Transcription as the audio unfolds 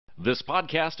This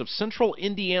podcast of Central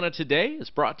Indiana Today is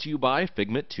brought to you by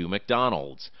Figment 2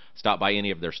 McDonald's. Stop by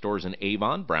any of their stores in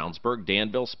Avon, Brownsburg,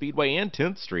 Danville, Speedway, and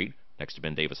 10th Street, next to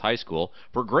Ben Davis High School,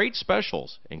 for great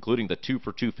specials, including the 2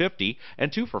 for $2.50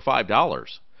 and 2 for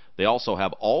 $5. They also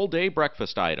have all-day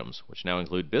breakfast items, which now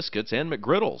include biscuits and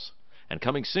McGriddles. And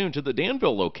coming soon to the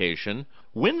Danville location,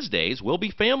 Wednesdays will be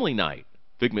family night.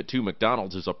 Figment 2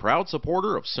 McDonald's is a proud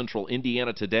supporter of Central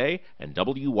Indiana Today and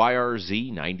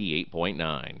WYRZ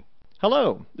 98.9.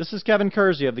 Hello, this is Kevin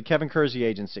Kersey of the Kevin Kersey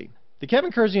Agency. The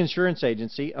Kevin Kersey Insurance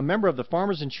Agency, a member of the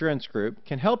Farmers Insurance Group,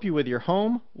 can help you with your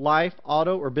home, life,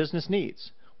 auto, or business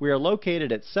needs. We are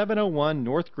located at 701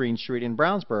 North Green Street in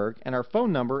Brownsburg, and our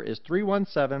phone number is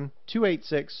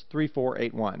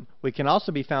 317-286-3481. We can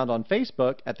also be found on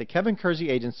Facebook at the Kevin Kersey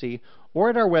Agency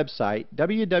or at our website,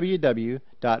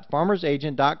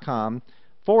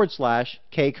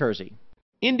 www.farmersagent.com/kkersey.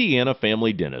 Indiana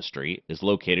Family Dentistry is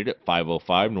located at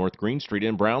 505 North Green Street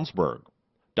in Brownsburg.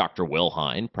 Dr.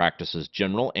 Wilhine practices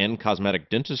general and cosmetic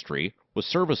dentistry with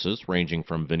services ranging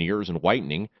from veneers and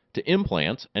whitening to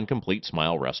implants and complete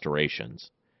smile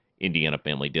restorations. Indiana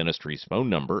Family Dentistry's phone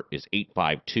number is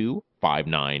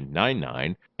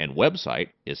 852-5999 and website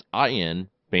is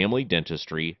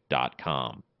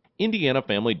infamilydentistry.com. Indiana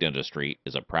Family Dentistry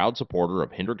is a proud supporter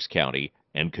of Hendricks County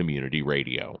and community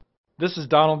radio. This is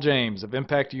Donald James of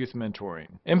Impact Youth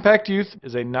Mentoring. Impact Youth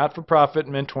is a not-for-profit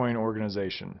mentoring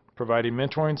organization, providing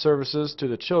mentoring services to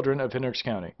the children of Hendricks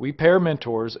County. We pair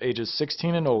mentors ages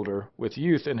 16 and older with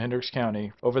youth in Hendricks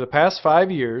County. Over the past 5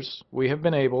 years, we have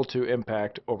been able to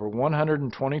impact over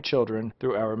 120 children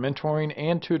through our mentoring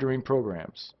and tutoring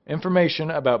programs.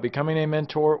 Information about becoming a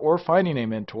mentor or finding a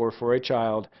mentor for a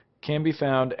child can be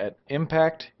found at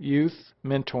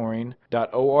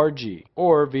impactyouthmentoring.org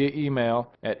or via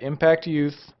email at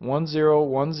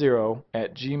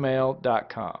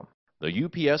impactyouth1010@gmail.com. The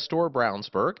UPS Store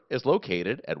Brownsburg is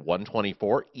located at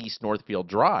 124 East Northfield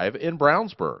Drive in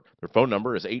Brownsburg. Their phone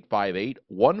number is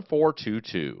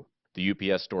 858-1422. The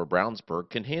UPS Store Brownsburg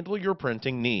can handle your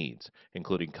printing needs,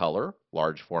 including color,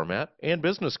 large format, and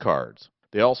business cards.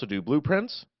 They also do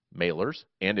blueprints, mailers,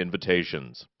 and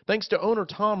invitations. Thanks to owner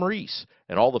Tom Reese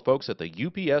and all the folks at the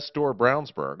UPS Store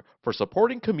Brownsburg for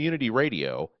supporting community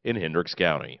radio in Hendricks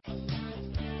County.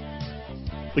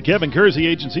 The Kevin Kersey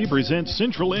Agency presents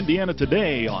Central Indiana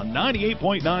Today on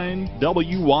 98.9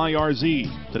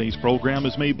 WYRZ. Today's program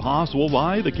is made possible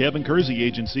by the Kevin Kersey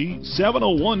Agency,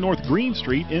 701 North Green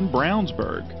Street in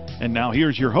Brownsburg. And now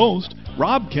here's your host,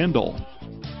 Rob Kendall.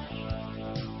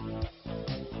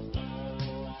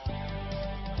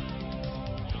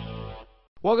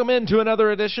 Welcome into another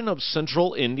edition of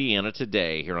Central Indiana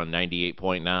Today here on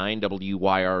 98.9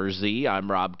 WYRZ.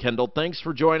 I'm Rob Kendall. Thanks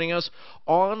for joining us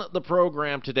on the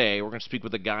program today. We're going to speak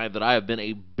with a guy that I have been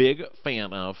a big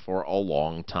fan of for a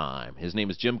long time. His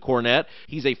name is Jim Cornette.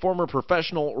 He's a former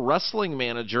professional wrestling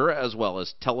manager as well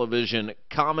as television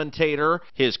commentator.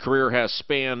 His career has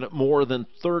spanned more than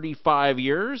 35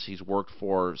 years. He's worked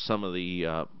for some of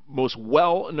the most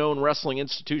well-known wrestling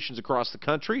institutions across the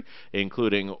country,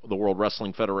 including the World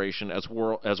Wrestling Federation as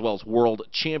well as World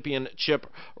Championship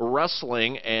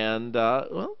Wrestling. And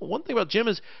one thing about Jim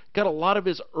is got a lot of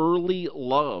his early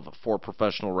love for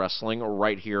professional wrestling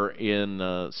right here in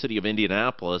the city of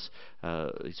Indianapolis.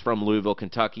 He's from Louisville,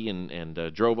 Kentucky,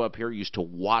 and drove up here, used to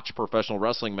watch professional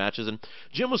wrestling matches. And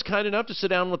Jim was kind enough to sit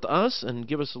down with us and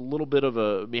give us a little bit of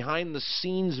a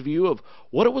behind-the-scenes view of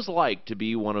what it was like to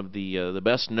be one of the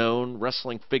best-known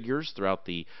wrestling figures throughout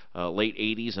the late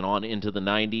 80s and on into the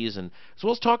 90s, and as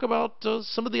well as talk about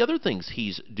some of the other things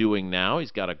he's doing now.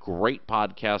 He's got a great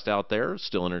podcast out there,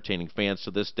 still entertaining fans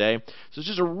to this day. So it's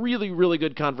just a really, really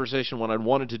good conversation. What I'd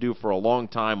wanted to do for a long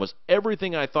time was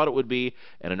everything I thought it would be,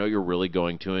 and I know you're really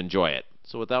going to enjoy it.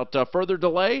 So without further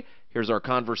delay, here's our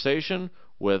conversation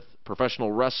with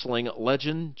professional wrestling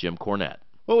legend Jim Cornette.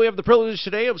 Well, we have the privilege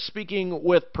today of speaking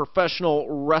with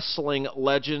professional wrestling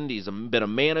legend. He's been a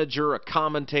manager, a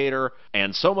commentator,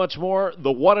 and so much more.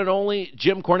 The one and only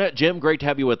Jim Cornette. Jim, great to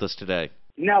have you with us today.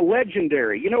 Now,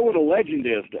 legendary. You know what a legend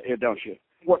is, don't you?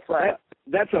 What's that?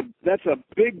 That's a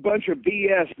big bunch of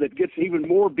BS that gets even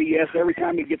more BS every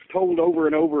time it gets told over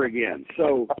and over again.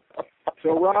 So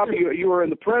Rob, you are in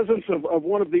the presence of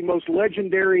one of the most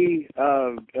legendary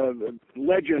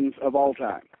legends of all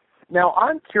time. Now,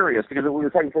 I'm curious, because we were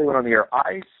talking before we went on the air,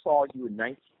 I saw you in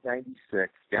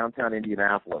 1996, downtown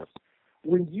Indianapolis.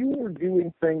 When you were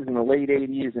doing things in the late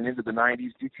 80s and into the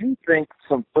 90s, did you think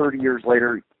some 30 years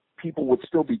later people would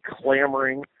still be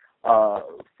clamoring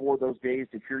for those days,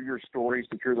 to hear your stories,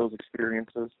 to hear those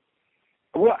experiences?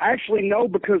 Well, actually, no,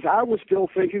 because I was still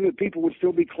thinking that people would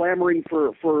still be clamoring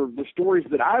for the stories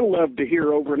that I loved to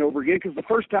hear over and over again, because the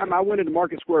first time I went into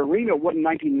Market Square Arena wasn't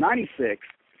 1996.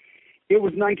 It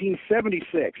was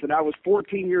 1976, and I was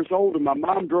 14 years old, and my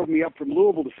mom drove me up from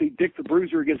Louisville to see Dick the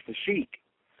Bruiser against the Sheik.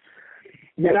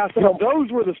 And I thought those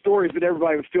were the stories that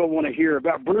everybody would still want to hear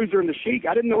about Bruiser and the Sheik.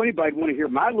 I didn't know anybody would want to hear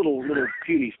my little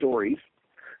puny stories.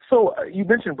 So you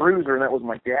mentioned Bruiser, and that was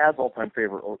my dad's all-time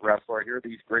favorite wrestler. I hear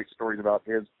these great stories about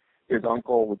his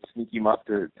uncle would sneak him up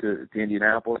to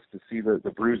Indianapolis to see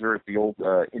the Bruiser at the old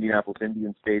Indianapolis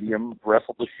Indian Stadium,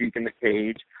 wrestle the Sheik in the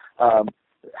cage.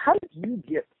 How did you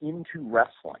get into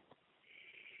wrestling?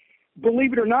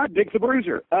 Believe it or not, Dick the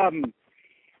Bruiser.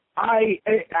 I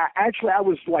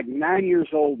was like 9 years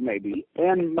old maybe,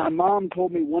 and my mom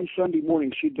told me one Sunday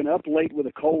morning she'd been up late with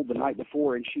a cold the night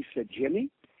before, and she said, "Jimmy,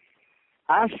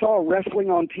 I saw wrestling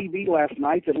on TV last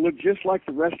night that looked just like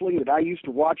the wrestling that I used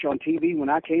to watch on TV when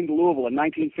I came to Louisville in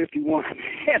 1951.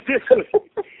 And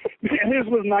this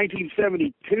was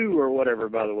 1972 or whatever,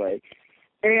 by the way.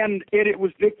 And it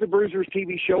was Dick the Bruiser's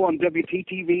TV show on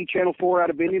WTTV, Channel 4 out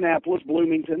of Indianapolis,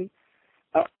 Bloomington.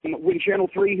 When Channel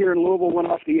 3 here in Louisville went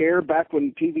off the air, back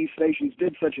when TV stations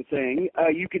did such a thing,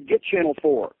 you could get Channel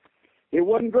 4. It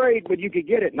wasn't great, but you could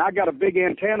get it. And I got a big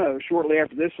antenna shortly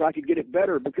after this so I could get it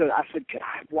better, because I said, "Can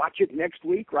I watch it next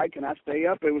week, right? Can I stay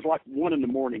up?" It was like 1 in the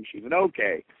morning. She said,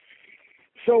 "Okay."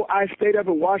 So I stayed up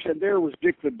and watched it. There was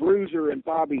Dick the Bruiser and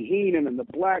Bobby Heenan and the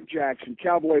Blackjacks and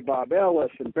Cowboy Bob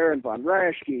Ellis and Baron von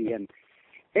Raschke.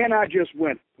 And I just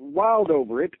went wild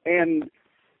over it. And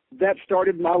that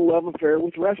started my love affair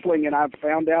with wrestling. And I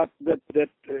found out that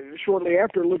shortly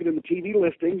after, looking at the TV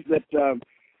listings, that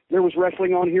there was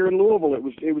wrestling on here in Louisville. It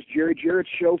was Jerry Jarrett's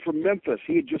show from Memphis.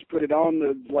 He had just put it on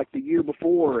the year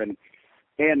before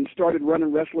and started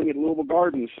running wrestling at Louisville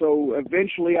Gardens. So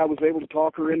eventually I was able to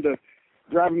talk her into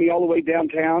driving me all the way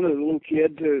downtown as a little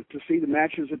kid to see the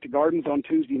matches at the Gardens on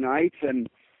Tuesday nights, and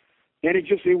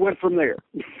it went from there.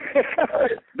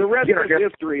 The rest is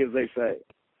history, as they say.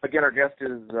 Again, our guest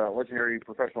is legendary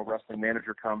professional wrestling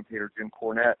manager, commentator Jim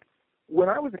Cornette. When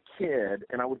I was a kid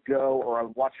and I would go or I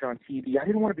would watch it on TV, I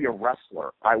didn't want to be a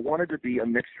wrestler. I wanted to be a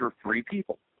mixture of 3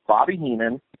 people: Bobby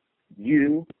Heenan,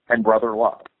 you, and Brother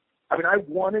Love. I mean, I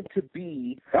wanted to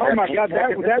be. Oh my God,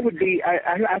 that would be.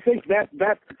 I think that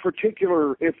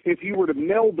particular, if you were to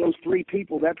meld those 3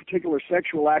 people, that particular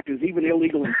sexual act is even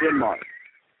illegal in Denmark.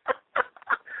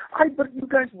 But you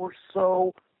guys were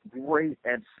so great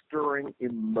at stirring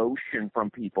emotion from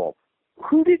people.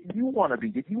 Who did you want to be?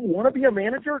 Did you want to be a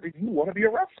manager, or did you want to be a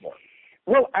wrestler?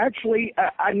 Well, actually,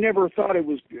 I never thought it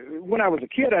was. When I was a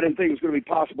kid, I didn't think it was going to be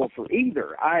possible for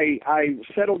either. I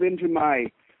settled into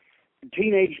my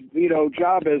teenage,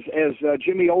 job as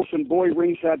Jimmy Olsen boy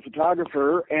ringside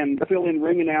photographer and fill-in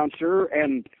ring announcer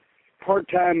and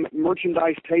part-time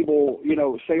merchandise table,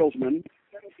 salesman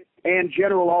and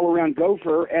general all-around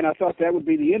gopher, and I thought that would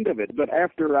be the end of it. But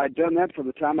after I'd done that from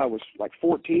the time I was like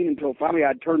 14 until finally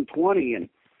I'd turned 20,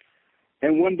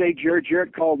 and one day Jerry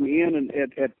Jarrett called me in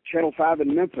at Channel 5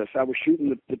 in Memphis. I was shooting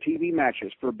the TV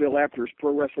matches for Bill Apter's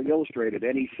Pro Wrestling Illustrated,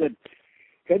 and he said,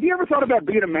 "Have you ever thought about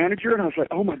being a manager?" And I was like,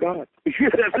 "Oh my God,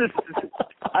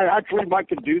 I actually might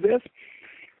could do this."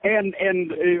 And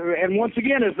once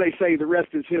again, as they say, the rest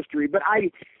is history. But I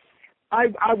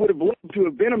would have loved to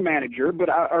have been a manager,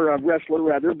 or a wrestler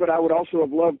rather, but I would also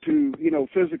have loved to,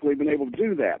 physically been able to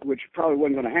do that, which probably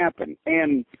wasn't going to happen.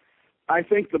 And I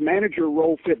think the manager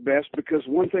role fit best because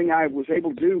one thing I was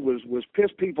able to do was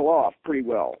piss people off pretty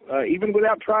well, even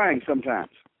without trying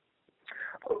sometimes.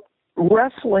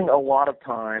 Wrestling a lot of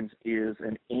times is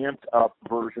an amped-up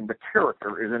version. The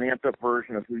character is an amped-up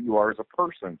version of who you are as a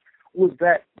person. Was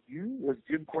that you? Was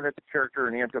Jim Cornette the character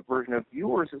an amped-up version of you,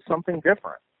 or is it something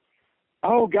different?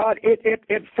 Oh, God,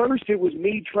 at first it was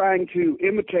me trying to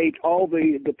imitate all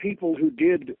the people who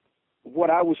did what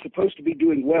I was supposed to be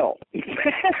doing well.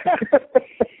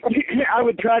 I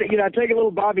would try to, I'd take a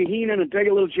little Bobby Heenan and take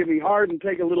a little Jimmy Hart and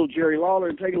take a little Jerry Lawler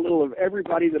and take a little of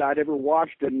everybody that I'd ever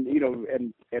watched and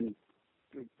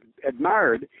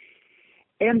admired.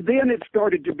 And then it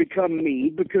started to become me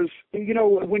because,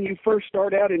 when you first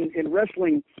start out in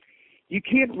wrestling, you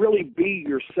can't really be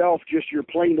yourself, just your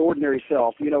plain ordinary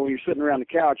self, when you're sitting around the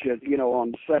couch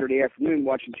on Saturday afternoon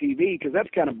watching TV, because that's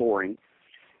kind of boring.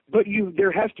 But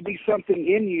there has to be something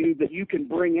in you that you can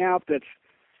bring out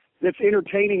that's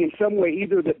entertaining in some way,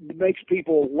 either that makes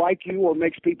people like you or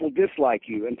makes people dislike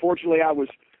you. And fortunately, I was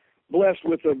blessed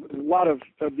with a lot of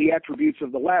the attributes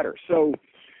of the latter. So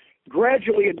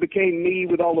gradually it became me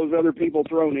with all those other people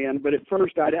thrown in, but at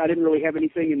first I didn't really have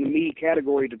anything in the me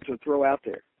category to throw out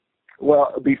there.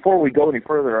 Well, before we go any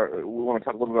further, we want to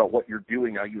talk a little bit about what you're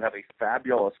doing now. You have a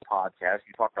fabulous podcast.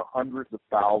 You talk to hundreds of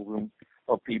thousands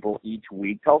of people each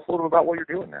week. Tell us a little bit about what you're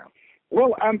doing now.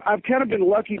 Well, I've kind of been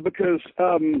lucky because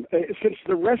since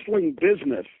the wrestling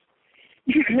business,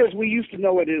 as we used to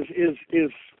know it, is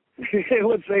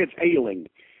let's say it's ailing.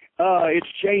 It's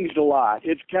changed a lot.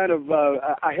 It's kind of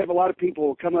I have a lot of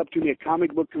people come up to me at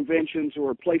comic book conventions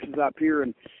or places up here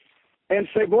and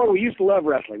say, boy, we used to love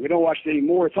wrestling. We don't watch it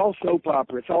anymore. It's all soap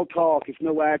opera. It's all talk. It's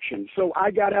no action. So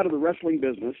I got out of the wrestling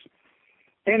business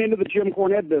and into the Jim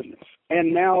Cornette business.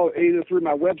 And now either through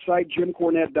my website,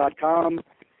 jimcornette.com,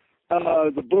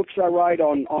 the books I write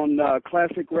on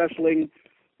classic wrestling,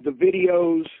 the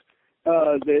videos,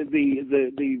 the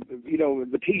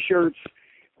T-shirts,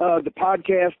 the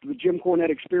podcast, the Jim Cornette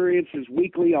Experience is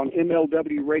weekly on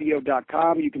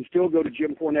MLWradio.com. You can still go to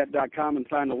jimcornette.com and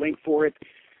find a link for it.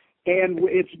 And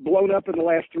it's blown up in the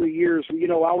last 3 years. I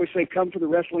always say, come for the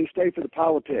wrestling, stay for the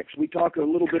politics. We talk a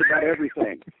little bit about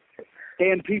everything.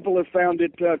 And people have found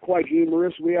it quite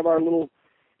humorous. We have our little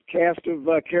cast of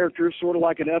characters, sort of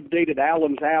like an updated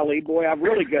Allen's Alley. Boy, I've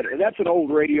really got it. That's an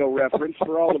old radio reference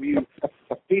for all of you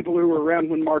people who were around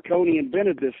when Marconi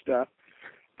invented this stuff.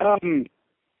 And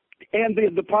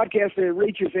the podcast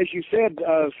reaches, as you said,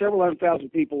 several hundred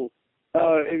thousand people.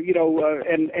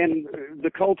 And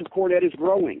the cult of Cornette is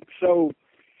growing. So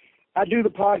I do the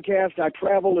podcast. I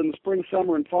travel in the spring,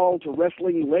 summer, and fall to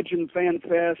wrestling legend fan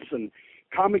fests and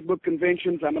comic book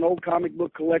conventions. I'm an old comic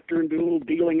book collector and do a little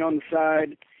dealing on the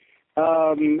side.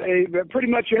 Pretty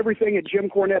much everything at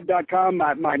jimcornette.com.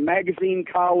 My magazine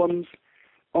columns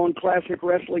on classic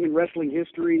wrestling and wrestling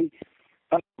history.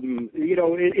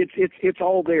 It's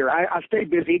all there. I stay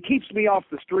busy. It keeps me off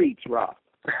the streets, Rob.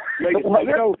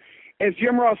 As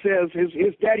Jim Ross says,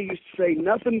 his daddy used to say,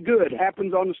 nothing good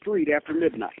happens on the street after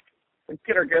midnight. And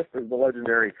our guest is the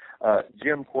legendary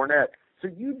Jim Cornette. So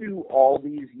you do all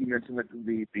these, you mentioned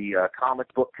the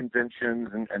comic book conventions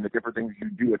and the different things. You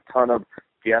do a ton of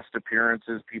guest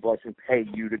appearances. People actually pay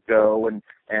you to go and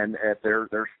at their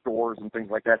stores and things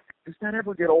like that. Does that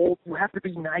ever get old? You have to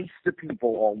be nice to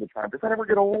people all the time. Does that ever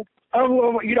get old? Oh,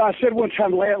 well, I said one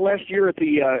time last year at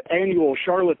the annual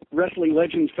Charlotte Wrestling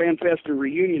Legends Fan Fest and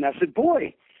Reunion, I said,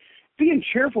 boy, being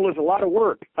cheerful is a lot of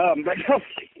work. But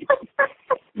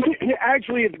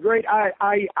actually, it's great.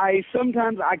 I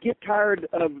sometimes I get tired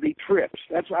of the trips.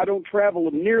 That's why I don't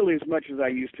travel nearly as much as I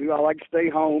used to. I like to stay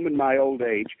home in my old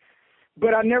age.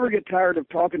 But I never get tired of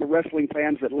talking to wrestling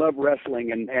fans that love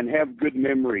wrestling and have good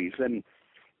memories and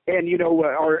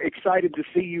are excited to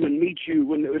see you and meet you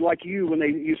when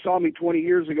you saw me 20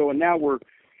 years ago, and now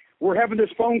we're having this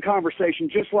phone conversation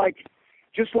just like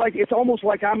it's almost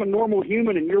like I'm a normal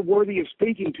human and you're worthy of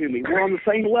speaking to me. We're on the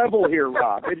same level here,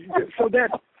 Rob. So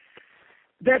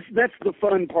that's the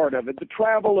fun part of it. The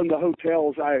travel and the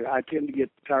hotels I tend to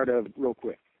get tired of real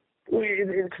quick. Well,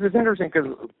 it's interesting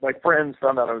because my friends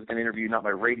found out I was going to interview not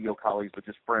my radio colleagues, but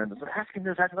just friends. I said, asking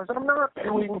this. I said, I'm not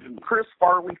doing Chris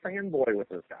Farley fanboy with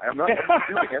this guy. I'm not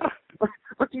doing it.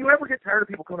 But do you ever get tired of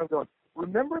people coming up going,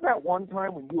 remember that one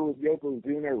time when you were with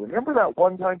Yokozuna? Remember that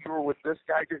one time you were with this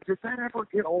guy? Does that ever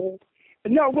get old?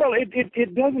 No, well,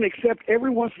 it doesn't, except every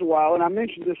once in a while, and I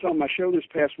mentioned this on my show this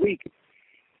past week,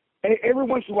 every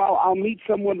once in a while I'll meet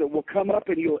someone that will come up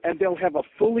and they'll have a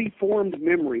fully formed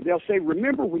memory. They'll say,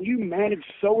 remember when you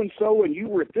managed so-and-so and you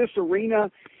were at this arena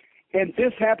and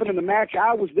this happened in the match,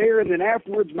 I was there, and then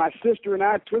afterwards my sister and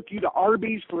I took you to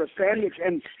Arby's for a sandwich,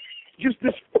 and just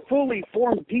this fully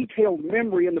formed, detailed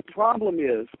memory. And the problem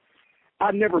is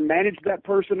I never managed that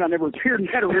person. I never appeared in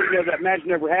that arena. That match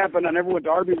never happened. I never went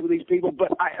to Arby's with these people.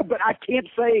 But I can't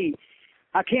say,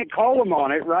 I can't call them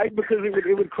on it, right? Because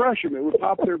it would crush them. It would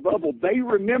pop their bubble. They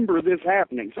remember this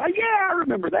happening. So, yeah, I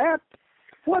remember that.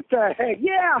 What the heck?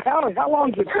 Yeah, how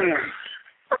long's it been?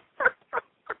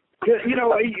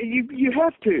 You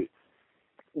have to.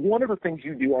 One of the things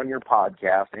you do on your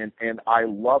podcast, and I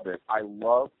love it, I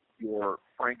love your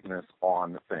frankness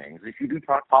on things. If you do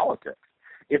talk politics,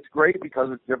 it's great because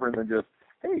it's different than just,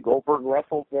 hey, Goldberg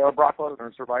wrestled Brock Lesnar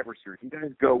in Survivor Series. You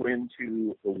guys go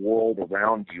into the world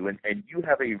around you, and you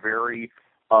have a very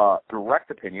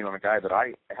direct opinion on a guy that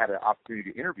I had an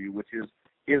opportunity to interview, which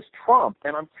is Trump.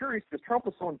 And I'm curious, because Trump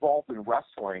was so involved in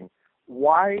wrestling,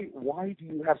 why do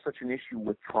you have such an issue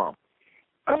with Trump?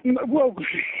 Well,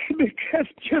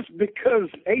 because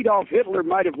Adolf Hitler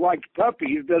might have liked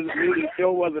puppies doesn't mean he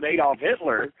still wasn't Adolf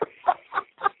Hitler.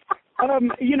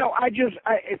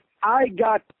 I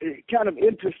got kind of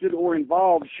interested or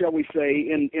involved, shall we say,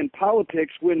 in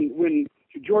politics when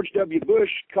George W. Bush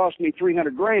cost me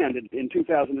 $300,000 in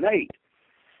 2008.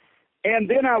 And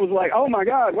then I was like, oh my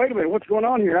God, wait a minute, what's going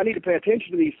on here? I need to pay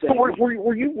attention to these things. So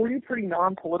were you pretty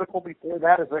non-political before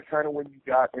that? Is that kind of when you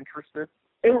got interested?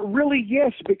 Really,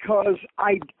 yes, because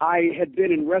I had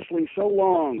been in wrestling so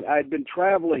long. I had been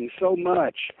traveling so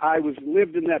much. I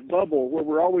lived in that bubble where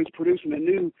we're always producing a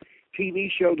new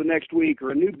TV show the next week, or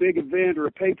a new big event, or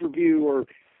a pay-per-view, or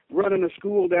running a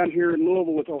school down here in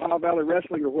Louisville with Ohio Valley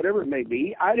Wrestling, or whatever it may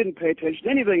be. I didn't pay attention to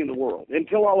anything in the world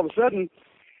until all of a sudden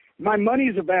my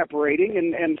money's evaporating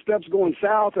and stuff's going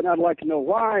south, and I'd like to know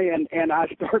why. And I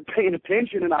start paying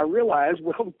attention, and I realize,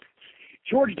 well,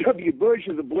 George W. Bush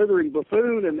is a blithering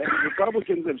buffoon, and the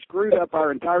Republicans have screwed up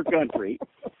our entire country.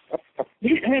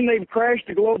 And they've crashed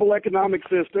the global economic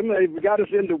system. They've got us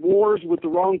into wars with the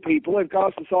wrong people. They've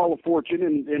cost us all a fortune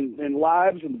in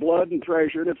lives and blood and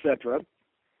treasure, et cetera.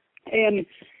 And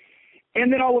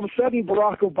then all of a sudden,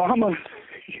 Barack Obama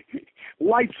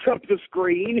lights up the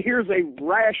screen. Here's a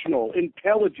rational,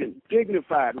 intelligent,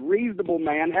 dignified, reasonable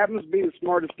man, happens to be the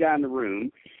smartest guy in the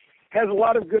room, has a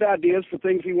lot of good ideas for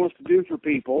things he wants to do for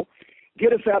people,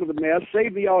 get us out of the mess,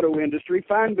 save the auto industry,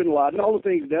 find bin Laden, all the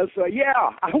things he does. So,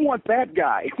 yeah, I want that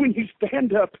guy. When you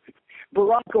stand up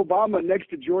Barack Obama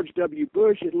next to George W.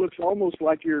 Bush, it looks almost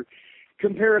like you're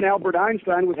comparing Albert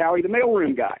Einstein with Howie the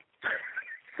mailroom guy.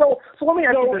 So let me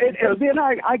ask you this. And then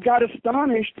I got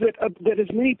astonished that as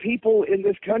many people in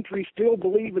this country still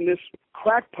believe in this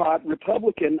crackpot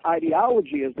Republican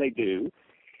ideology as they do.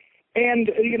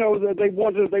 And, you know, they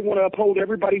want to uphold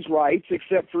everybody's rights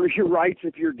except for your rights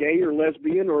if you're gay or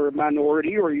lesbian or a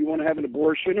minority, or you want to have an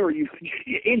abortion, or you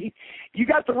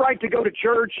got the right to go to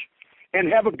church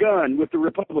and have a gun with the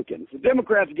Republicans. The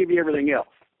Democrats give you everything else.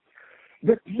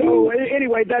 So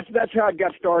anyway, that's how it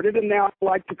got started, and now I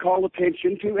like to call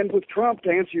attention to, and with Trump,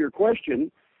 to answer your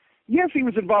question, yes, he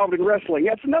was involved in wrestling.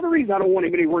 That's another reason I don't want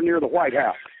him anywhere near the White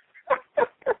House.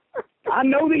 I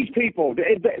know these people.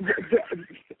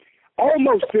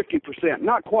 Almost 50%,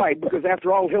 not quite, because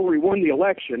after all, Hillary won the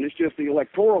election. It's just the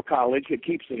Electoral College that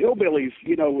keeps the hillbillies,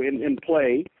 you know, in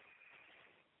play.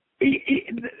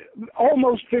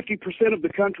 Almost 50% of the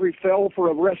country fell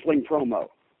for a wrestling promo.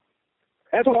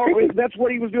 That's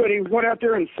what he was doing. He was going out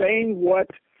there and saying what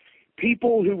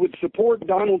people who would support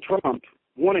Donald Trump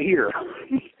want to hear.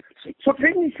 So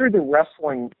take me through the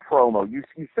wrestling promo. You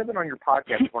said it on your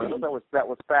podcast. I thought that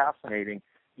was fascinating.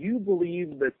 You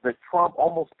believe that Trump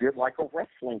almost did like a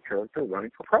wrestling character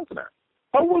running for president.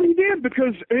 Oh, well, he did,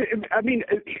 because, I mean,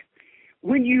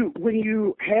 when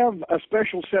you have a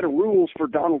special set of rules for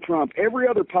Donald Trump, every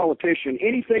other politician,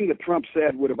 anything that Trump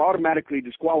said would have automatically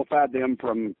disqualified them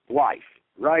from life,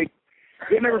 right?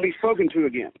 They'd never be spoken to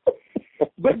again.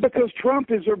 But because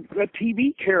Trump is a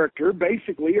TV character,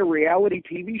 basically a reality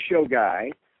TV show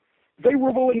guy, they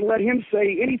were willing to let him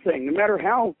say anything, no matter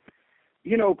how,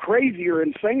 you know, crazy or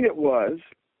insane it was,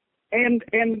 and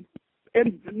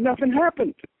nothing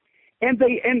happened. And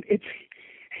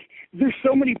there's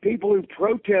so many people who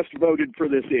protest voted for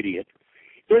this idiot.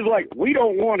 There's like, we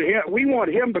don't want him. We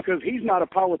want him because he's not a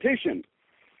politician.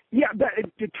 Yeah,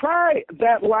 to try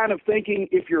that line of thinking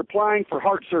if you're applying for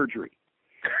heart surgery.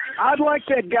 I'd like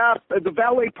that guy, the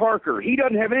valet Parker. He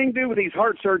doesn't have anything to do with these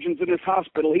heart surgeons in this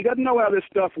hospital. He doesn't know how this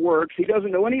stuff works. He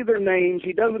doesn't know any of their names.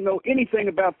 He doesn't know anything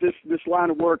about this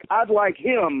line of work. I'd like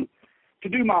him to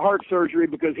do my heart surgery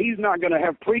because he's not going to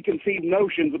have preconceived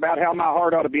notions about how my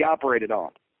heart ought to be operated on.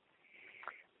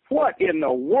 What in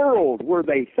the world were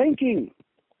they thinking?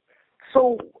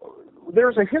 So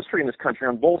there's a history in this country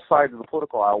on both sides of the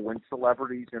political aisle when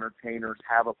celebrities, entertainers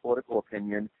have a political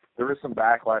opinion. There is some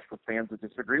backlash with fans that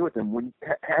disagree with them.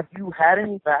 Have you had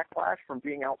any backlash from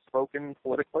being outspoken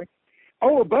politically?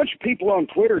 A bunch of people on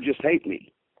Twitter just hate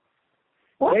me.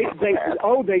 They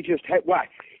just hate. Why?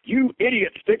 You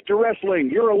idiot, stick to wrestling.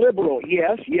 You're a liberal.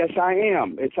 Yes, I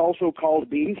am. It's also called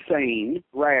being sane,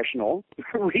 rational,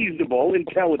 reasonable,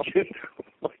 intelligent.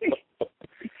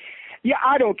 Yeah,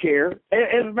 I don't care.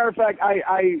 As a matter of fact,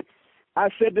 I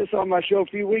said this on my show a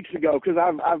few weeks ago because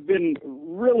I've been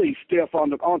really stiff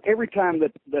on every time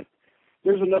that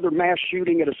there's another mass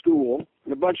shooting at a school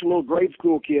and a bunch of little grade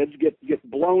school kids get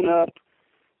blown up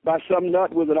by some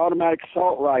nut with an automatic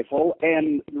assault rifle,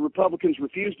 and the Republicans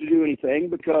refuse to do anything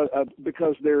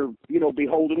because they're, you know,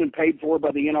 beholden and paid for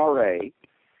by the NRA.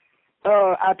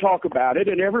 I talk about it,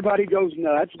 and everybody goes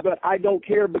nuts, but I don't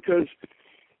care because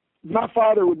my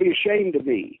father would be ashamed of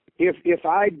me if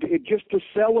I just to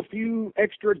sell a few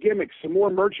extra gimmicks, some more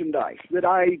merchandise, that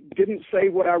I didn't say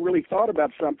what I really thought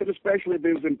about something, especially if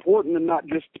it was important and not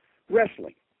just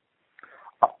wrestling.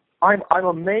 I'm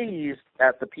amazed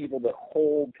at the people that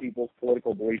hold people's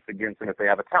political beliefs against them if they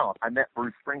have a talent. I met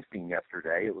Bruce Springsteen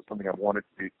yesterday. It was something I've wanted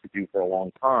to do for a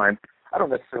long time. I don't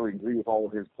necessarily agree with all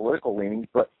of his political leanings,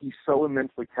 but he's so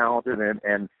immensely talented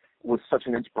and was such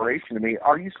an inspiration to me.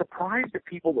 Are you surprised at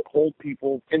people that hold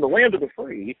people, in the land of the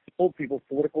free, hold people's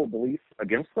political beliefs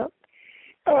against them?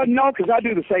 No, because I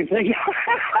do the same thing.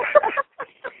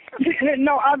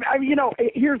 No,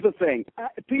 here's the thing.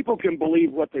 People can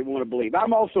believe what they want to believe.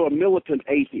 I'm also a militant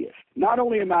atheist. Not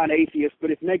only am I an atheist, but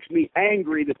it makes me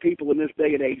angry that people in this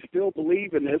day and age still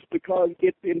believe in this because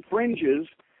it infringes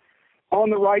on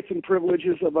the rights and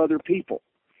privileges of other people.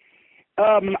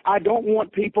 I don't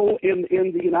want people in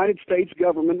the United States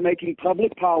government making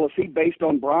public policy based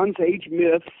on Bronze Age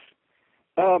myths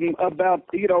about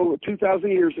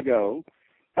 2,000 years ago.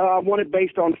 I want it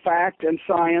based on fact and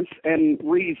science and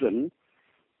reason.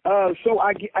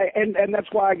 And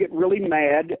that's why I get really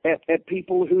mad at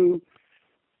people who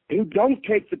don't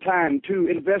take the time to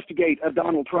investigate a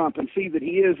Donald Trump and see that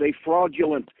he is a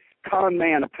fraudulent con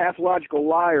man, a pathological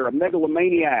liar, a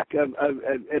megalomaniac, and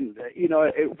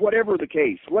whatever the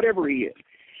case, whatever he is.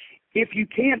 If you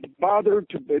can't be bothered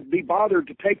to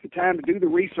take the time to do the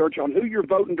research on who you're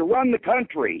voting to run the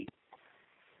country,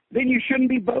 then you shouldn't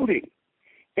be voting.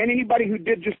 And anybody who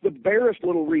did just the barest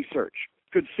little research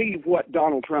could see what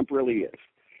Donald Trump really is.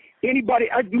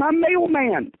 My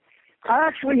mailman, I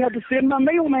actually had to send my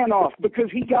mailman off because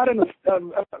he got in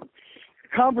a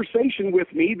conversation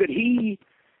with me that he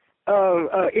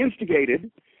instigated,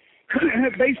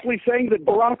 basically saying that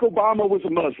Barack Obama was a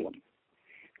Muslim.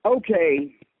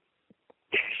 Okay,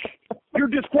 you're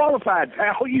disqualified,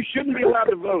 pal. You shouldn't be allowed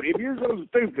to vote. If you're so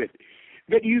stupid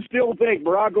that you still think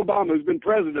Barack Obama, who's been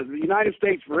president of the United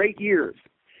States for 8 years,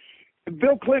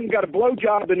 Bill Clinton got a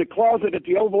blowjob in the closet at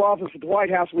the Oval Office at the White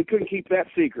House. We couldn't keep that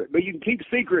secret. But you can keep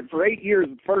secret for 8 years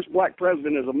the first black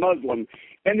president is a Muslim,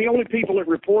 and the only people that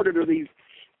reported are these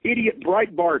idiot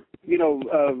Breitbart,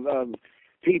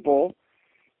 people.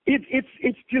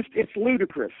 It's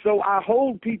ludicrous. So I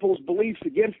hold people's beliefs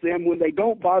against them when they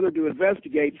don't bother to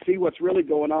investigate and see what's really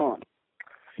going on.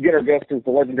 Again, our guest is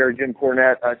the legendary Jim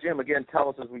Cornette. Jim, again, tell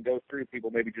us as we go through, people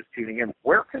maybe just tuning in,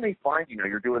 where can they find you now?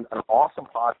 You're doing an awesome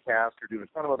podcast. You're doing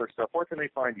a ton of other stuff. Where can they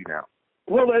find you now?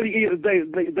 Well,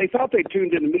 they thought they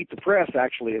tuned in to Meet the Press,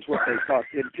 actually, is what they thought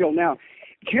until now.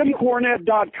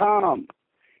 JimCornette.com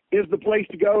is the place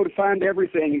to go to find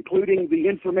everything, including the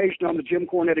information on the Jim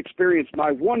Cornette Experience, my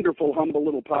wonderful, humble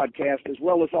little podcast, as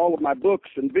well as all of my books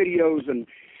and videos and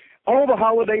all the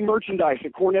holiday merchandise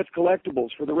at Cornette's Collectibles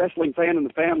for the wrestling fan and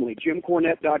the family,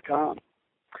 JimCornette.com.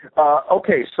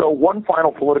 Okay, so one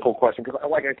final political question, because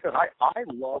like I said, I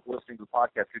love listening to the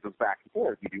podcast. It goes back and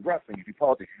forth. You do wrestling, you do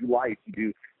politics, you do life, you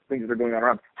do things that are going on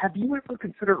around. Have you ever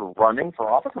considered running for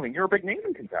office? I mean, you're a big name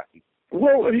in Kentucky.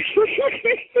 Well,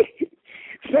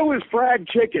 so is fried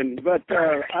chicken, but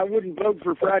I wouldn't vote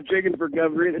for fried chicken for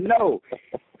governor either. No.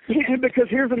 Because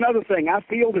here's another thing. I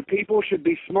feel that people should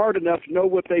be smart enough to know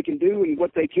what they can do and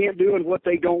what they can't do and what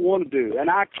they don't want to do. And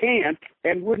I can't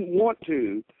and wouldn't want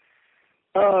to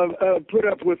put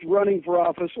up with running for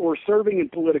office or serving in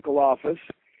political office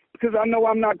because I know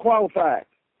I'm not qualified.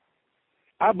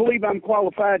 I believe I'm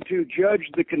qualified to judge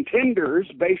the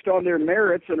contenders based on their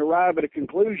merits and arrive at a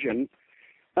conclusion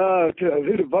to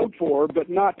who to vote for, but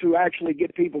not to actually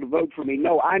get people to vote for me.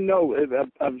 No, I know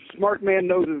a smart man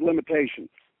knows his limitations.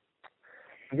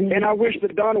 And I wish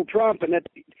that Donald Trump and that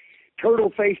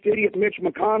turtle-faced idiot Mitch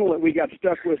McConnell that we got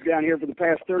stuck with down here for the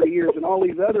past 30 years and all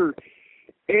these other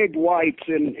egg whites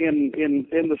in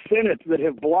the Senate that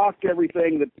have blocked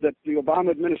everything that the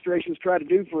Obama administration's tried to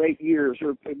do for 8 years,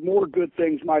 or more good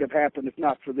things might have happened if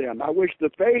not for them. I wish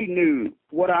that they knew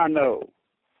what I know.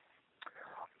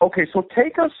 Okay, so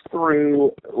take us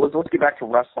through, let's get back to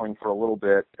wrestling for a little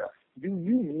bit. Do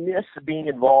you miss being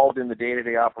involved in the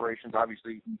day-to-day operations?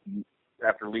 Obviously,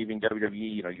 after leaving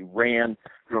WWE, you ran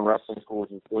through a wrestling school, was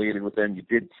affiliated with them, you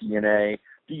did TNA.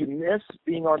 Do you miss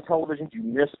being on television? Do you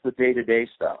miss the day-to-day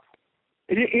stuff?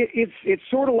 It's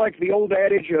sort of like the old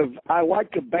adage of, I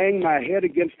like to bang my head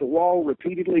against the wall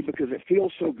repeatedly because it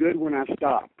feels so good when I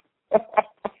stop.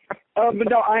 But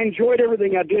no, I enjoyed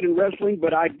everything I did in wrestling,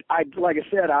 but I like I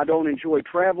said, I don't enjoy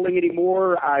traveling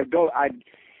anymore. I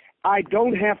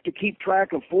don't have to keep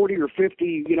track of 40 or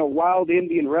 50, wild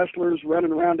Indian wrestlers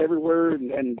running around everywhere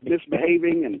and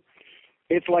misbehaving, and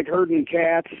it's like herding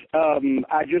cats.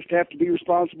 I just have to be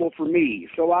responsible for me.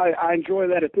 So I enjoy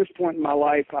that at this point in my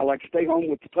life. I like to stay home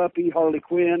with the puppy, Harley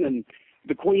Quinn, and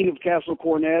the queen of Castle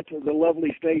Cornette, the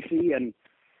lovely Stacy, and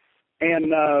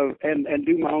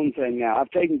do my own thing now.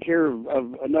 I've taken care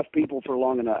of enough people for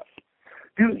long enough.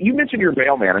 Dude, you mentioned your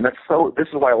mailman, and this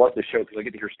is why I love this show, because I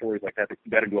get to hear stories like that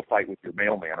you got into a fight with your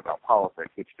mailman about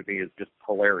politics, which to me is just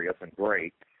hilarious and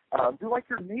great. Do like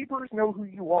your neighbors know who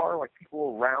you are? Like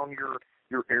people around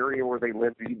your area where they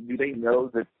live, do they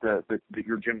know that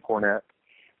you're Jim Cornette?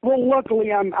 Well,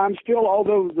 luckily, I'm still,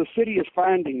 although the city is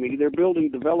finding me, they're building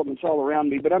developments all around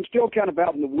me, but I'm still kind of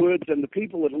out in the woods, and the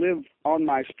people that live on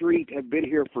my street have been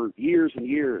here for years and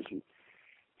years.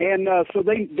 And so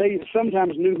they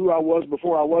sometimes knew who I was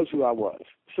before I was who I was.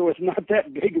 So it's not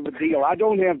that big of a deal. I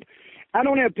don't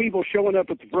have people showing up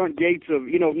at the front gates of,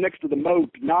 next to the moat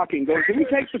knocking, going, "Can we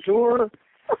take the tour?"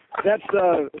 That's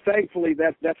thankfully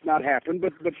that's not happened.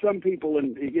 But some people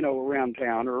in around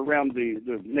town or around the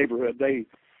neighborhood,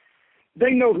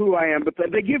 they know who I am, but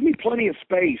they give me plenty of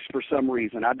space for some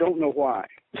reason. I don't know why.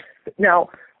 Now,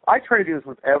 I try to do this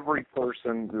with every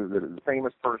person, the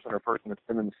famous person or person that's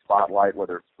been in the spotlight,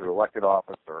 whether it's through elected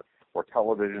office or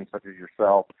television, such as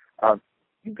yourself.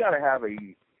 You've got to have a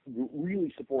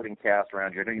really supporting cast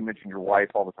around you. I know you mention your wife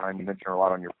all the time. You mention her a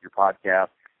lot on your podcast.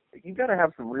 You've got to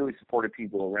have some really supportive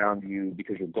people around you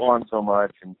because you're gone so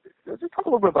much. And just talk a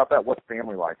little bit about that, what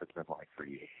family life has been like for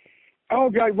you. Oh,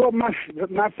 God, well,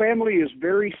 my family is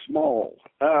very small.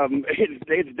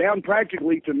 It's down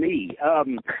practically to me.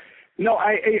 No,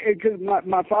 because my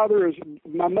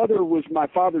mother was my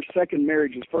father's second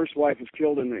marriage. His first wife was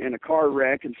killed in a car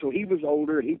wreck, and so he was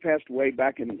older, and he passed away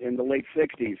back in the late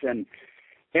 60s,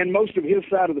 and most of his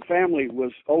side of the family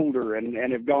was older and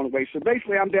have gone away. So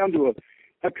basically, I'm down to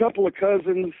a couple of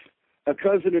cousins, a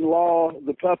cousin-in-law,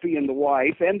 the puppy, and the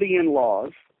wife, and the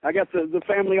in-laws. I got the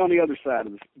family on the other side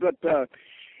of this, but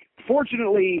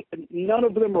fortunately, none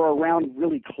of them are around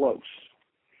really close.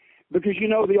 Because you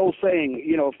know the old saying,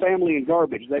 family and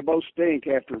garbage, they both stink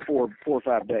after 4 or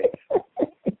 5 days.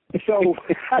 So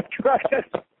I try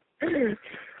to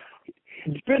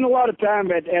spend a lot of time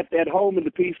at home in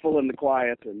the peaceful and the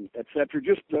quiet and et cetera.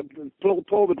 Just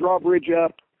pull the drawbridge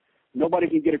up. Nobody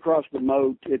can get across the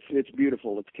moat. It's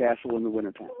beautiful. It's a castle in the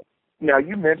wintertime. Now,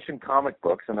 you mentioned comic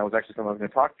books, and that was actually something I was going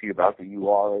to talk to you about, that you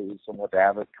are a somewhat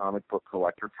avid comic book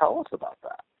collector. Tell us about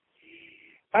that.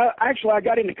 Actually, I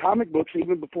got into comic books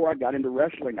even before I got into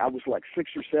wrestling. I was like 6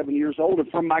 or 7 years old,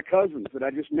 and from my cousins that I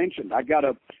just mentioned. I got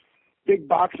a big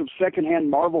box of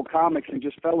secondhand Marvel comics and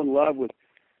just fell in love with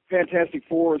Fantastic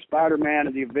Four and Spider-Man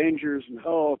and the Avengers and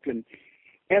Hulk and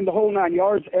the whole 9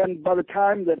 yards. And by the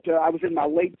time that I was in my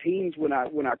late teens when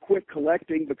I quit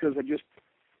collecting, because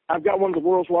I've got one of the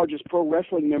world's largest pro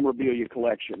wrestling memorabilia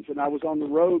collections, and I was on the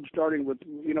road starting with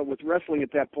wrestling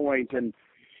at that point, and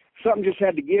something just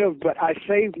had to give. But I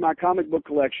saved my comic book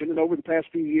collection, and over the past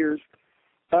few years,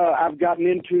 I've gotten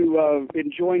into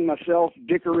enjoying myself,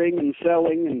 dickering and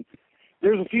selling, and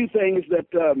there's a few things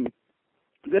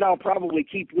that I'll probably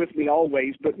keep with me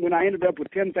always. But when I ended up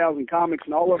with 10,000 comics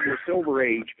and all of them were Silver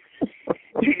Age,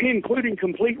 including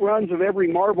complete runs of every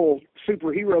Marvel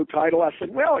superhero title, I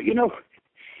said, well,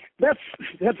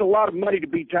 that's a lot of money to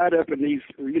be tied up in these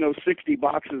 60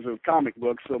 boxes of comic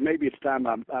books. So maybe it's time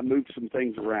I move some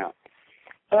things around.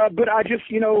 But I just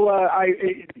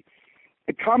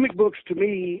comic books to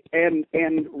me and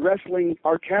wrestling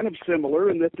are kind of similar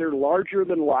in that they're larger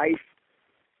than life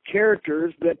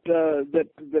characters that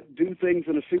do things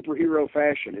in a superhero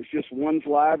fashion. It's just one's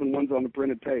live and one's on the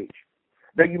printed page.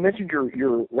 Now, you mentioned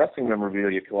your wrestling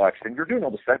memorabilia collection. You're doing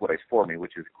all the segues for me,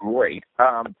 which is great.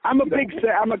 I'm a great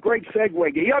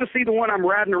segue guy. You ought to see the one I'm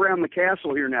riding around the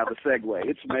castle here now, the Segway.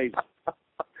 It's amazing.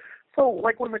 So,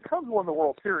 like when the Cubs won the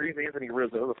World Series, Anthony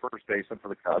Rizzo, the first baseman for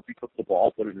the Cubs, he took the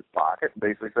ball, put it in his pocket, and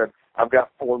basically said, "I've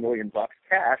got $4 million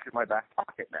cash in my back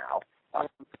pocket now."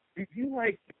 Did you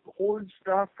hoard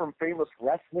stuff from famous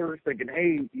wrestlers, thinking,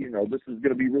 "Hey, this is going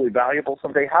to be really valuable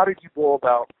someday"? How did you go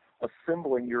about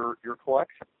assembling your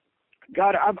collection?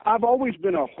 God, I've always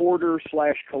been a hoarder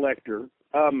 / collector,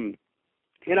 and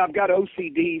I've got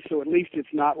OCD, so at least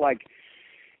it's not like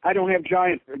I don't have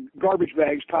giant garbage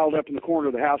bags piled up in the corner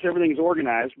of the house. Everything's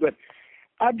organized, but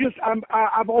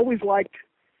I've always liked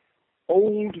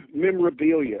old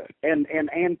memorabilia and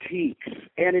antiques,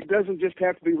 and it doesn't just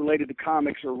have to be related to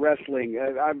comics or wrestling.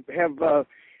 I have a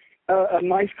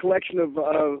nice collection of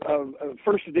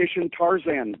first edition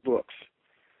Tarzan books.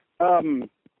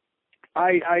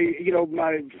 My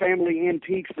family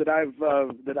antiques that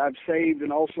I've saved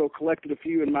and also collected a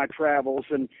few in my travels,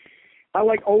 and I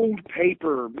like old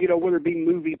paper, whether it be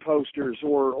movie posters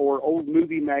or old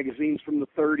movie magazines from the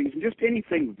 30s and just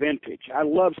anything vintage. I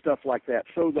love stuff like that.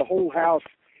 So the whole house,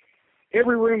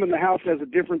 every room in the house has a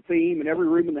different theme, and every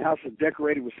room in the house is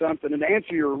decorated with something. And to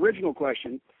answer your original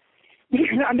question,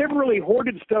 I never really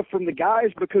hoarded stuff from the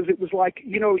guys because it was like,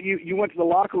 you went to the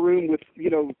locker room with,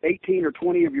 18 or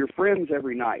 20 of your friends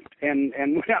every night and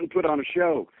went out and put on a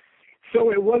show.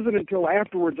 So it wasn't until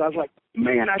afterwards I was like,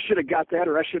 man, I should have got that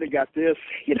or I should have got this.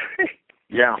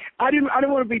 Yeah. I didn't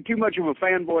want to be too much of a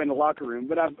fanboy in the locker room,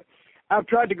 but I've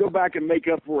tried to go back and make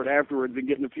up for it afterwards and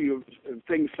getting a few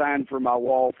things signed for my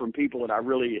wall from people that I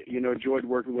really, enjoyed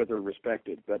working with or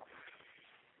respected. But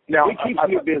now, it keeps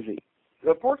me busy.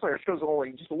 Unfortunately, our show's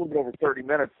only just a little bit over 30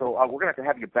 minutes, so we're going to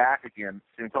have you back again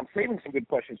soon. So I'm saving some good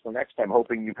questions for next time,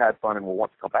 hoping you've had fun and will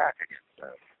want to come back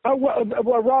again.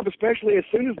 Well, Rob, especially as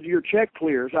soon as your check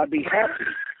clears, I'd be happy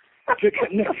to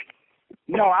connect.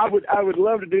 No, I would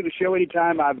love to do the show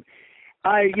anytime. Like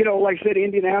I said,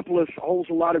 Indianapolis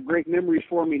holds a lot of great memories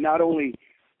for me, not only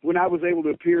when I was able to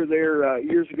appear there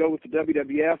years ago with the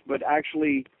WWF, but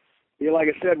actually, like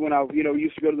I said, when I,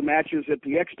 used to go to the matches at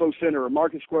the Expo Center or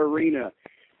Market Square Arena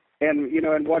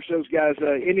and watch those guys.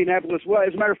 Indianapolis, well,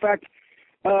 as a matter of fact,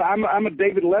 I'm a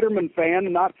David Letterman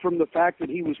fan, not from the fact that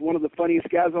he was one of the funniest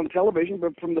guys on television,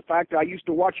 but from the fact that I used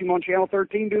to watch him on Channel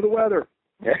 13 do the weather.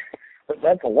 Yeah.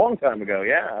 That's a long time ago,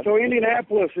 yeah. So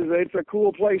Indianapolis it's a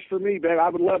cool place for me, but I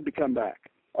would love to come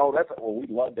back. Oh, we'd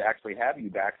love to actually have you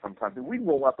back sometime. We'd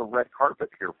roll out the red carpet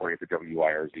here for you at the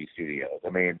WIRZ studios. I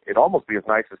mean, it'd almost be as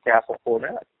nice as Castle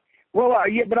Cornette. Well,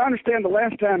 yeah, but I understand the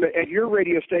last time at your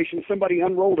radio station, somebody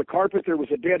unrolled a carpet, there was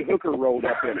a dead hooker rolled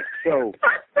up in it. So,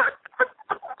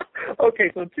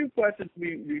 okay, so two questions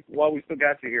while we still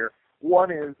got you here.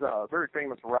 One is a very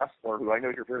famous wrestler who I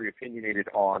know you're very opinionated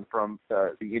on from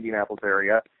the Indianapolis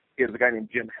area. Is a guy named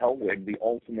Jim Hellwig, the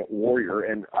Ultimate Warrior,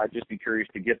 and I'd just be curious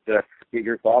to get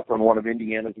your thoughts on one of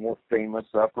Indiana's more famous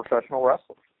professional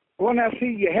wrestlers. Well, now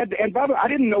see, you had to, and Bob, I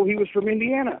didn't know he was from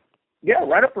Indiana. Yeah,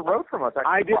 right up the road from us.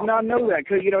 I did not know that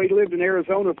because he lived in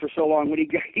Arizona for so long. When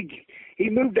he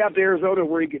moved out to Arizona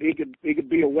where he could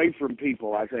be away from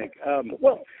people, I think.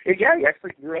 Well, yeah, he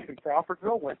actually grew up in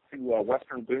Crawfordville, went to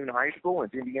Western Boone High School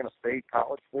and Indiana State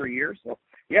College for years. So,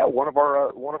 yeah, one of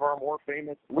our more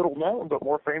famous, little known but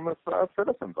more famous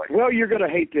citizens. I guess. Well, you're going to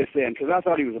hate this then because I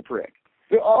thought he was a prick.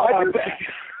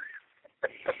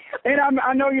 And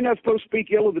I know you're not supposed to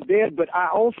speak ill of the dead, but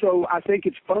I think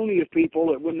it's phony of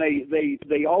people that when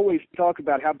they always talk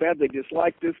about how bad they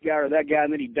dislike this guy or that guy,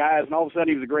 and then he dies, and all of a sudden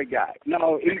he was a great guy.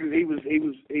 No, he was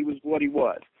what he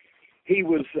was.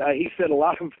 He said a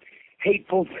lot of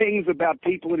hateful things about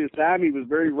people in his time. He was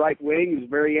very right wing. He was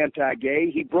very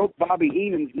anti-gay. He broke Bobby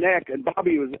Heenan's neck, and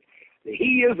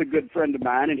he is a good friend of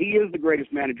mine, and he is the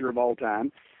greatest manager of all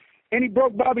time. And he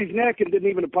broke Bobby's neck and didn't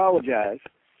even apologize.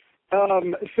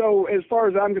 So as far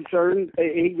as I'm concerned,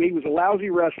 he was a lousy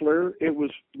wrestler. It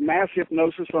was mass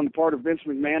hypnosis on the part of Vince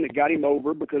McMahon that got him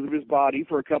over because of his body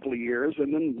for a couple of years.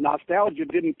 And then nostalgia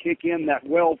didn't kick in that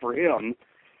well for him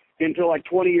until like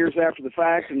 20 years after the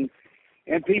fact. And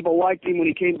people liked him when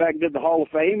he came back and did the Hall of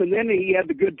Fame. And then he had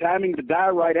the good timing to die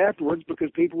right afterwards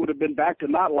because people would have been back to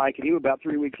not liking him about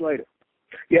 3 weeks later.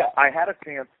 Yeah, I had a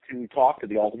chance to talk to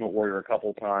the Ultimate Warrior a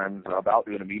couple of times about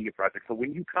doing a media project. So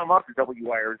when you come up to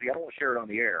WIRZ, I don't want to share it on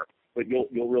the air, but you'll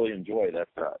really enjoy that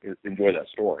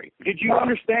story. Did you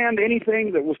understand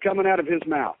anything that was coming out of his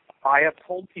mouth? I have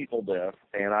told people this,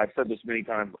 and I've said this many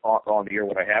times on the air.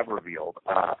 What I have revealed,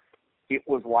 it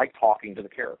was like talking to the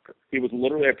character. It was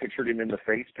literally, I pictured him in the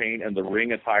face paint and the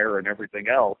ring attire and everything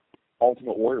else.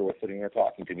 Ultimate Warrior was sitting there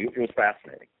talking to me. It was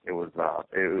fascinating. It was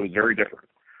very different.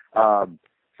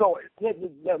 So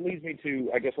that leads me to,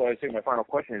 I guess what I'd say my final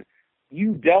question is,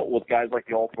 you dealt with guys like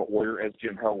the Ultimate Warrior as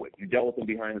Jim Hellwig. You dealt with them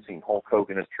behind the scenes, Hulk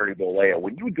Hogan as Terry Bollea.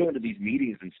 When you would go into these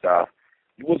meetings and stuff,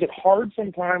 was it hard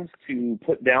sometimes to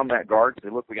put down that guard and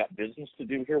say, look, we got business to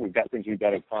do here. We've got things we've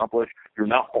got to accomplish. You're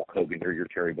not Hulk Hogan here. You're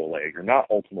Terry Bollea. You're not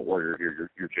Ultimate Warrior here.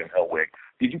 You're Jim Hellwig.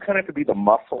 Did you kind of have to be the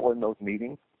muscle in those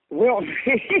meetings? Well,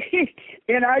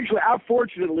 and actually, I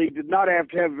fortunately did not have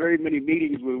to have very many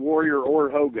meetings with Warrior or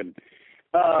Hogan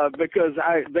because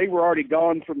they were already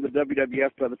gone from the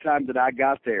WWF by the time that I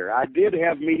got there. I did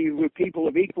have meetings with people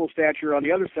of equal stature on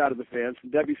the other side of the fence,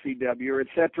 WCW, et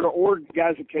cetera, or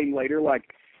guys that came later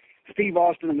like Steve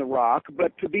Austin and The Rock.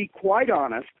 But to be quite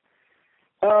honest,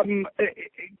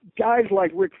 guys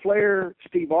like Ric Flair,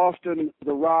 Steve Austin,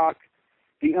 The Rock,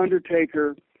 The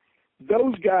Undertaker,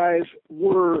 those guys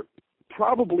were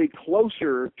probably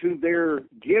closer to their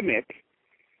gimmick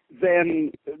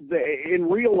in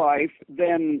real life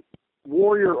than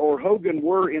Warrior or Hogan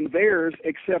were in theirs,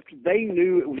 except they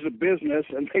knew it was a business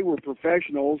and they were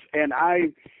professionals, and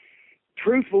I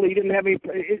truthfully didn't have any.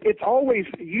 It's always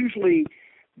usually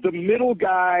the middle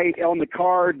guy on the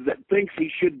card that thinks he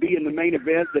should be in the main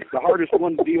event, that's the hardest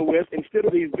one to deal with, instead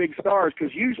of these big stars,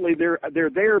 because usually they're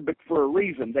there but for a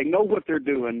reason. They know what they're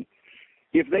doing.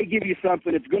 If they give you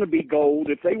something, it's going to be gold.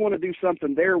 If they want to do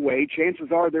something their way,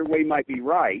 chances are their way might be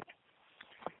right.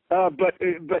 But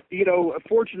you know,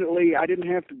 fortunately, I didn't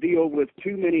have to deal with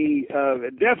too many.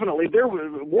 Definitely,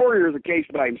 Warrior's a case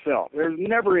by himself. There's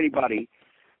never anybody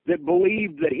that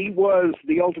believed that he was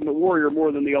the Ultimate Warrior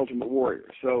more than the Ultimate Warrior.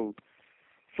 So,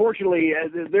 fortunately,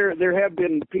 there have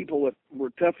been people that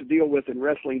were tough to deal with in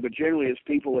wrestling, but generally it's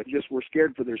people that just were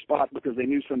scared for their spot because they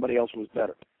knew somebody else was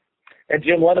better. And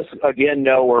Jim, let us again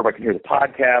know where I can hear the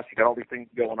podcast. You got all these things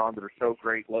going on that are so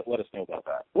great. Let us know about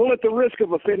that. Well, at the risk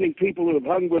of offending people who have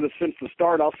hung with us since the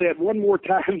start, I'll say it one more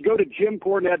time. Go to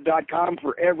JimCornette.com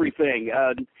for everything.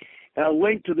 A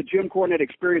link to the Jim Cornette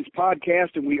Experience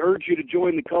podcast, and we urge you to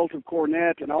join the cult of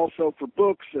Cornette, and also for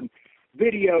books and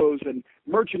videos and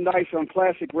merchandise on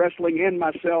classic wrestling and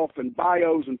myself and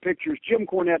bios and pictures,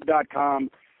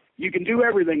 JimCornette.com. You can do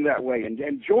everything that way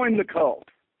and join the cult.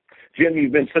 Jim,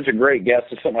 you've been such a great guest.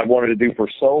 It's something I've wanted to do for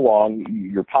so long.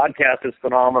 Your podcast is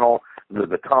phenomenal.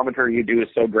 The commentary you do is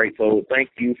so great. So thank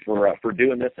you for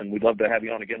doing this, and we'd love to have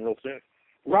you on again real soon.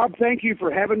 Rob, thank you for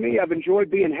having me. I've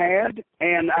enjoyed being had,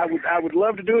 and I would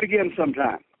love to do it again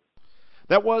sometime.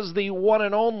 That was the one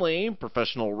and only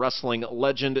professional wrestling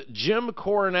legend, Jim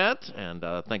Cornette, and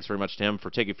thanks very much to him for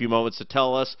taking a few moments to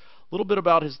tell us a little bit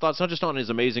about his thoughts, not just on his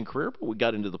amazing career, but we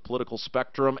got into the political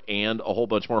spectrum and a whole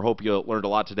bunch more. Hope you learned a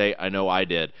lot today. I know I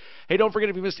did. Hey, don't forget,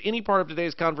 if you missed any part of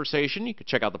today's conversation, you can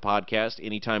check out the podcast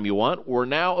anytime you want. We're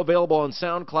now available on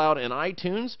SoundCloud and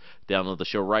iTunes. Download the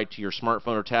show right to your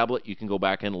smartphone or tablet. You can go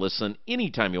back and listen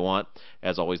anytime you want.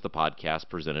 As always, the podcast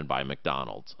presented by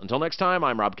McDonald's. Until next time,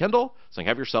 I'm Rob Kendall, saying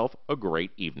have yourself a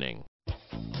great evening.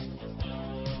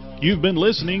 You've been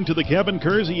listening to the Kevin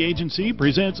Kersey Agency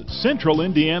presents Central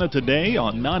Indiana Today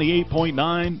on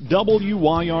 98.9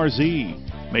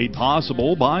 WYRZ. Made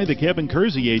possible by the Kevin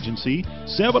Kersey Agency,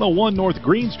 701 North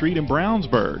Green Street in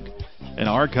Brownsburg. An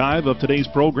archive of today's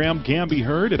program can be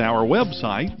heard at our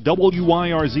website,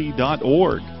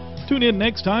 wyrz.org. Tune in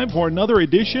next time for another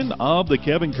edition of the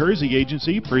Kevin Kersey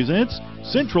Agency presents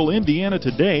Central Indiana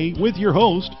Today with your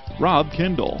host, Rob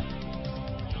Kendall.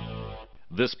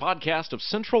 This podcast of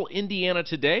Central Indiana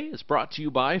Today is brought to you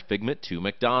by Figment 2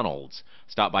 McDonald's.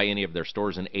 Stop by any of their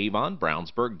stores in Avon,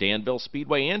 Brownsburg, Danville,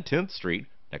 Speedway, and 10th Street,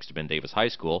 next to Ben Davis High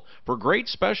School, for great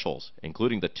specials,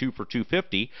 including the 2 for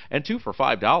 $2.50 and 2 for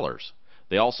 $5.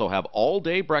 They also have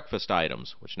all-day breakfast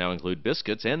items, which now include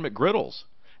biscuits and McGriddles.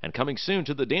 And coming soon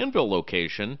to the Danville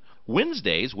location,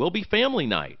 Wednesdays will be family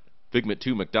night. Figment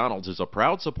 2 McDonald's is a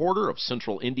proud supporter of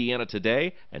Central Indiana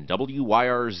Today and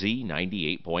WYRZ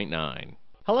 98.9.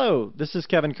 Hello, this is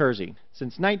Kevin Kersey.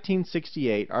 Since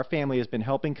 1968, our family has been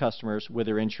helping customers with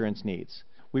their insurance needs.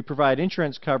 We provide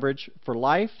insurance coverage for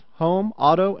life, home,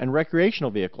 auto, and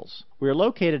recreational vehicles. We are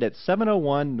located at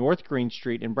 701 North Green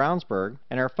Street in Brownsburg,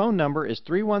 and our phone number is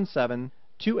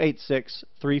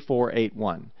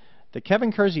 317-286-3481. The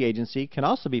Kevin Kersey Agency can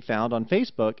also be found on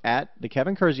Facebook at The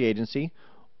Kevin Kersey Agency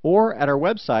or at our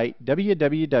website,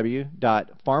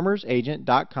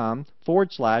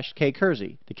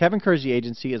 www.farmersagent.com/kkersey. The Kevin Kersey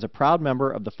Agency is a proud member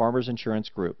of the Farmers Insurance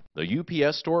Group. The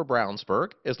UPS Store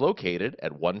Brownsburg is located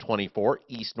at 124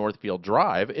 East Northfield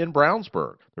Drive in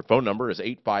Brownsburg. Their phone number is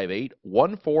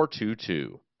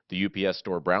 858-1422. The UPS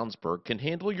Store Brownsburg can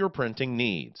handle your printing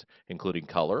needs, including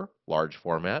color, large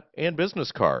format, and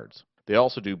business cards. They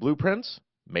also do blueprints,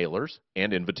 mailers,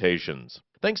 and invitations.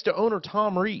 Thanks to owner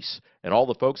Tom Reese and all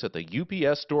the folks at the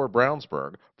UPS Store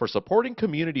Brownsburg for supporting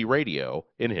community radio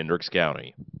in Hendricks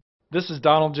County. This is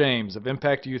Donald James of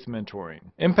Impact Youth Mentoring.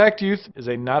 Impact Youth is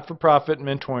a not-for-profit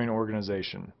mentoring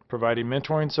organization, providing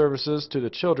mentoring services to the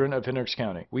children of Hendricks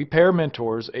County. We pair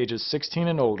mentors ages 16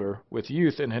 and older with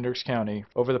youth in Hendricks County.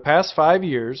 Over the past 5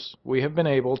 years, we have been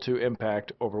able to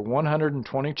impact over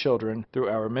 120 children through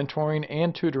our mentoring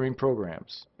and tutoring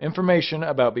programs. Information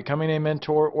about becoming a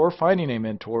mentor or finding a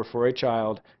mentor for a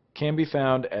child can be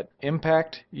found at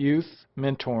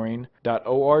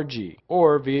impactyouthmentoring.org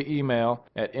or via email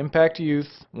at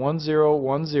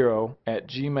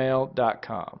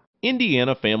impactyouth1010@gmail.com.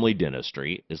 Indiana Family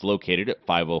Dentistry is located at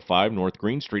 505 North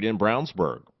Green Street in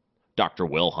Brownsburg. Dr.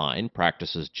 Will Hine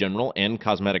practices general and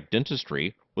cosmetic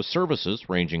dentistry with services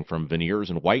ranging from veneers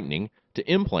and whitening to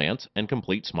implants and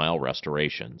complete smile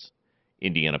restorations.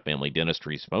 Indiana Family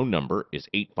Dentistry's phone number is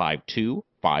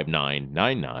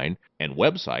 852-5999 and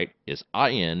website is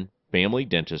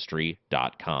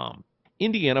infamilydentistry.com.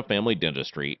 Indiana Family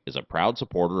Dentistry is a proud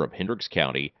supporter of Hendricks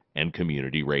County and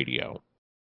community radio.